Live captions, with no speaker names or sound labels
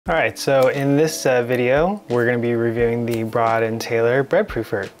Alright, so in this video, we're going to be reviewing the Broad & Taylor bread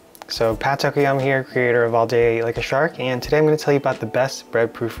proofer. So Pat Tokuyama here, creator of All Day Like a Shark, and today I'm going to tell you about the best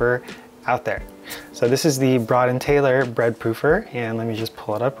bread proofer out there. So this is the Broad & Taylor bread proofer, and let me just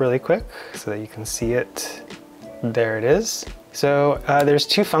pull it up really quick so that you can see it. There it is. So there's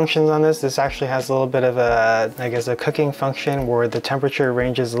two functions on this. This actually has a little bit of a, I guess, a cooking function where the temperature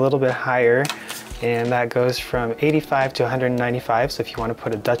ranges a little bit higher, and that goes from 85 to 195. So if you want to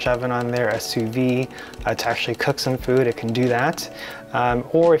put a Dutch oven on there, a sous vide, to actually cook some food, it can do that.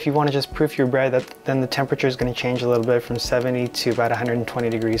 Or if you want to just proof your bread, then the temperature is going to change a little bit from 70 to about 120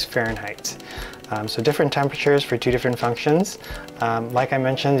 degrees Fahrenheit. So different temperatures for two different functions. Like I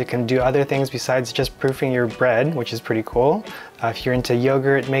mentioned, it can do other things besides just proofing your bread, which is pretty cool. If you're into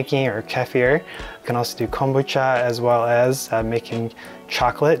yogurt making or kefir, you can also do kombucha, as well as making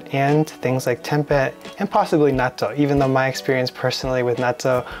chocolate and things like tempeh and possibly natto. Even though my experience personally with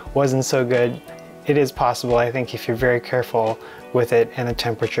natto wasn't so good, it is possible, I think, if you're very careful with it and the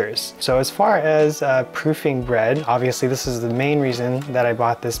temperatures. So as far as proofing bread, obviously this is the main reason that I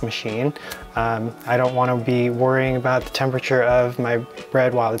bought this machine. I don't want to be worrying about the temperature of my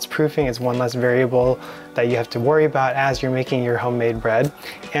bread while it's proofing. It's one less variable that you have to worry about as you're making your homemade bread,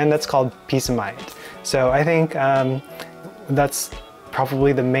 and that's called peace of mind. So I think that's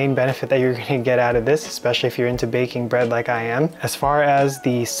probably the main benefit that you're going to get out of this, especially if you're into baking bread like I am. As far as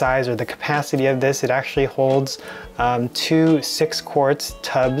the size or the capacity of this, it actually holds two 6-quart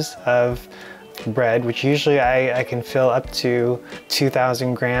tubs of bread, which usually I can fill up to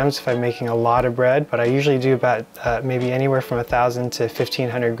 2,000 grams if I'm making a lot of bread, but I usually do about maybe anywhere from 1,000 to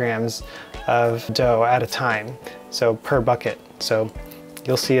 1,500 grams of dough at a time, so per bucket. So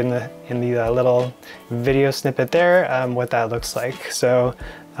you'll see in the little video snippet there what that looks like. So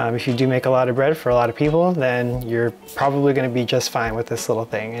if you do make a lot of bread for a lot of people, then you're probably going to be just fine with this little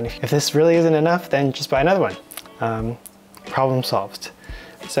thing. And if this really isn't enough, then just buy another one. Problem solved.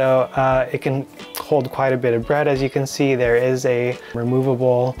 So it can hold quite a bit of bread. As you can see, there is a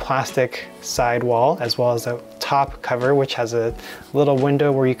removable plastic side wall, as well as a top cover, which has a little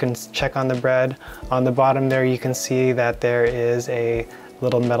window where you can check on the bread. On the bottom there, you can see that there is a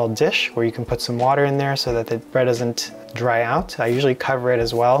little metal dish where you can put some water in there so that the bread doesn't dry out. I usually cover it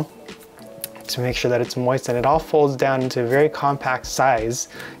as well to make sure that it's moist, and it all folds down into a very compact size,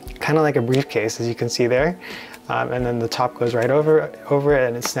 kind of like a briefcase, as you can see there. And then the top goes right over it,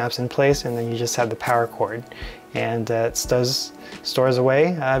 and it snaps in place, and then you just have the power cord, and it stores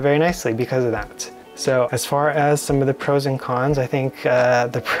away very nicely because of that. So as far as some of the pros and cons, I think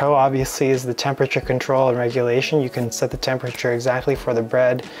the pro obviously is the temperature control and regulation. You can set the temperature exactly for the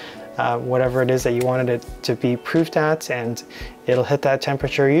bread, whatever it is that you wanted it to be proofed at, and it'll hit that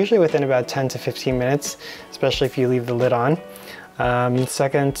temperature usually within about 10 to 15 minutes, especially if you leave the lid on.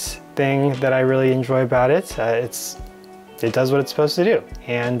 Second thing that I really enjoy about it, it does what it's supposed to do,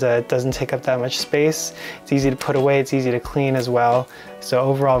 and it doesn't take up that much space. It's easy to put away, it's easy to clean as well. So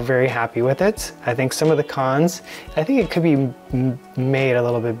overall, very happy with it. I think some of the cons, I think it could be made a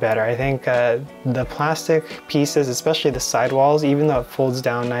little bit better. I think the plastic pieces, especially the sidewalls, even though it folds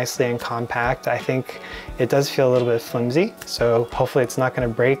down nicely and compact, I think it does feel a little bit flimsy. So hopefully it's not going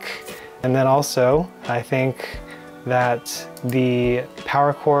to break. And then also, I think that the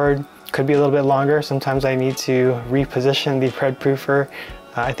power cord could be a little bit longer. Sometimes I need to reposition the bread proofer.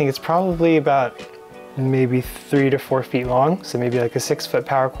 I think it's probably about maybe 3 to 4 feet long, so maybe like a 6-foot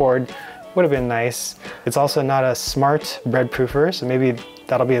power cord would have been nice. It's also not a smart bread proofer, so maybe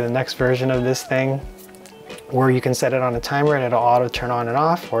that'll be the next version of this thing, where you can set it on a timer and it'll auto turn on and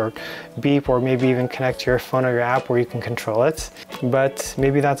off, or beep, or maybe even connect to your phone or your app where you can control it. But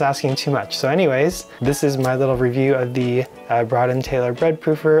maybe that's asking too much. So anyways, this is my little review of the Broad & Taylor bread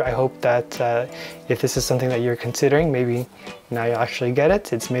proofer. I hope that if this is something that you're considering, maybe now you'll actually get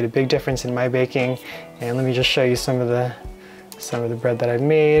it. It's made a big difference in my baking. And let me just show you some of the bread that I've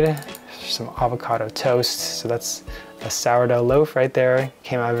made. Some avocado toast. So that's a sourdough loaf right there.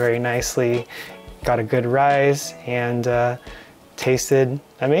 Came out very nicely. Got a good rise, and tasted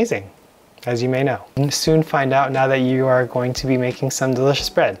amazing, as you may know. And soon find out now that you are going to be making some delicious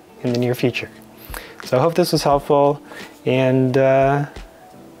bread in the near future. So I hope this was helpful, and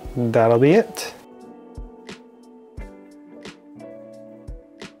that'll be it.